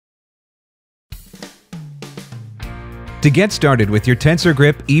To get started with your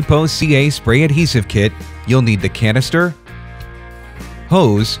TensorGrip EP0 spray adhesive kit, you'll need the canister,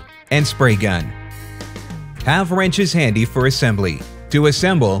 hose, and spray gun. Have wrenches handy for assembly. To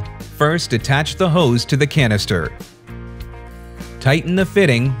assemble, first attach the hose to the canister. Tighten the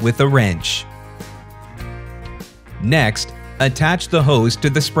fitting with a wrench. Next, attach the hose to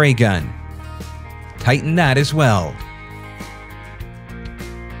the spray gun. Tighten that as well.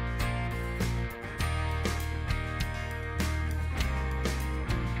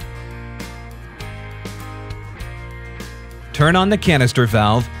 Turn on the canister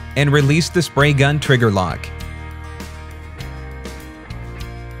valve and release the spray gun trigger lock.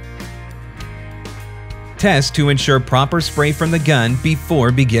 Test to ensure proper spray from the gun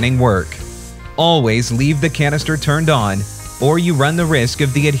before beginning work. Always leave the canister turned on, or you run the risk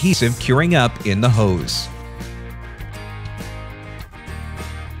of the adhesive curing up in the hose.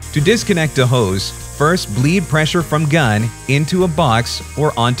 To disconnect a hose, first bleed pressure from gun into a box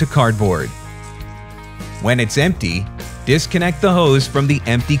or onto cardboard. When it's empty, disconnect the hose from the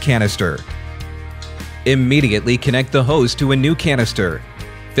empty canister. Immediately connect the hose to a new canister.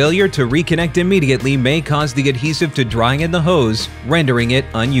 Failure to reconnect immediately may cause the adhesive to dry in the hose, rendering it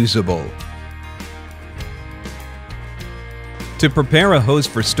unusable. To prepare a hose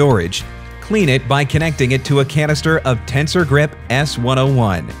for storage, clean it by connecting it to a canister of TensorGrip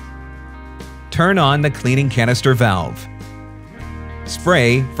S101. Turn on the cleaning canister valve.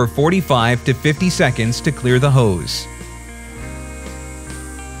 Spray for 45 to 50 seconds to clear the hose.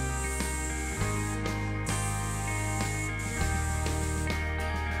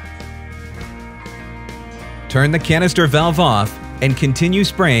 Turn the canister valve off and continue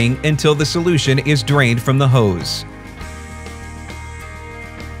spraying until the solution is drained from the hose.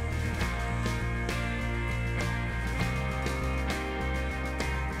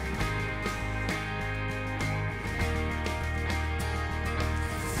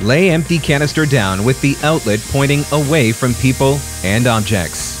 Lay empty canister down with the outlet pointing away from people and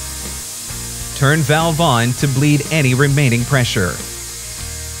objects. Turn valve on to bleed any remaining pressure.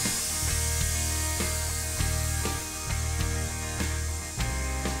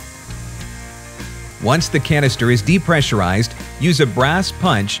 Once the canister is depressurized, use a brass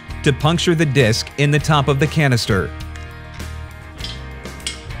punch to puncture the disc in the top of the canister.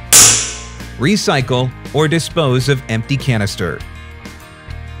 Recycle or dispose of empty canister.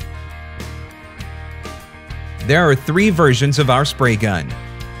 There are 3 versions of our spray gun.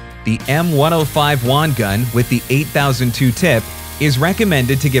 The M105 wand gun with the 8002 tip is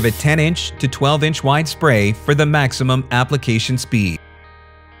recommended to give a 10-inch to 12-inch wide spray for the maximum application speed.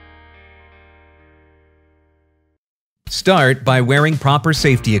 Start by wearing proper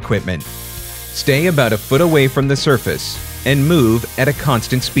safety equipment. Stay about a foot away from the surface and move at a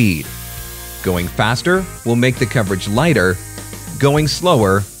constant speed. Going faster will make the coverage lighter. Going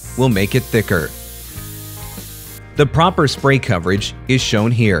slower will make it thicker. The proper spray coverage is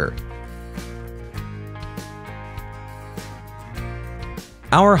shown here.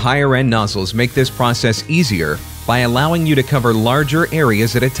 Our higher-end nozzles make this process easier by allowing you to cover larger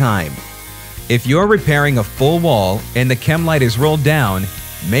areas at a time. If you're repairing a full wall and the chem light is rolled down,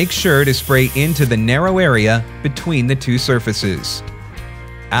 make sure to spray into the narrow area between the 2 surfaces.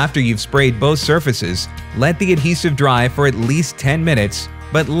 After you've sprayed both surfaces, let the adhesive dry for at least 10 minutes,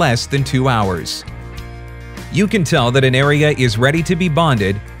 but less than 2 hours. You can tell that an area is ready to be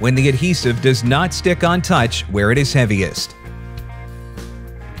bonded when the adhesive does not stick on touch where it is heaviest.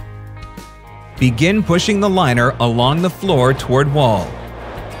 Begin pushing the liner along the floor toward wall.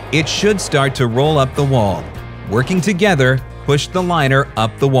 It should start to roll up the wall. Working together, push the liner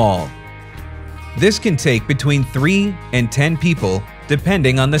up the wall. This can take between 3 and 10 people,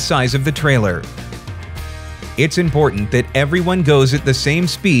 depending on the size of the trailer. It's important that everyone goes at the same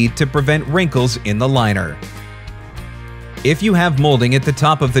speed to prevent wrinkles in the liner. If you have molding at the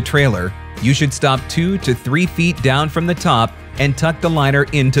top of the trailer, you should stop 2 to 3 feet down from the top and tuck the liner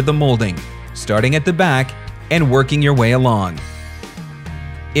into the molding, starting at the back and working your way along.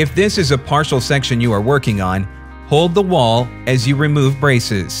 If this is a partial section you are working on, hold the wall as you remove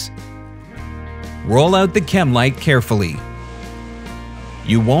braces. Roll out the chem light carefully.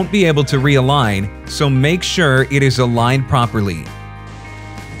 You won't be able to realign, so make sure it is aligned properly.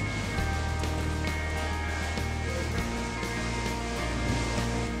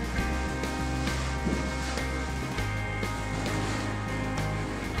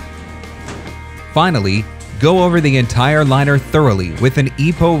 Finally, go over the entire liner thoroughly with an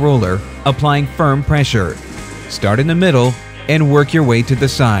EP0 roller, applying firm pressure. Start in the middle and work your way to the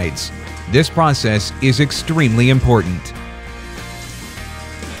sides. This process is extremely important.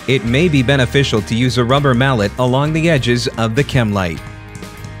 It may be beneficial to use a rubber mallet along the edges of the chem light.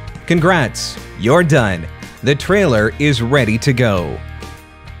 Congrats! You're done! The trailer is ready to go.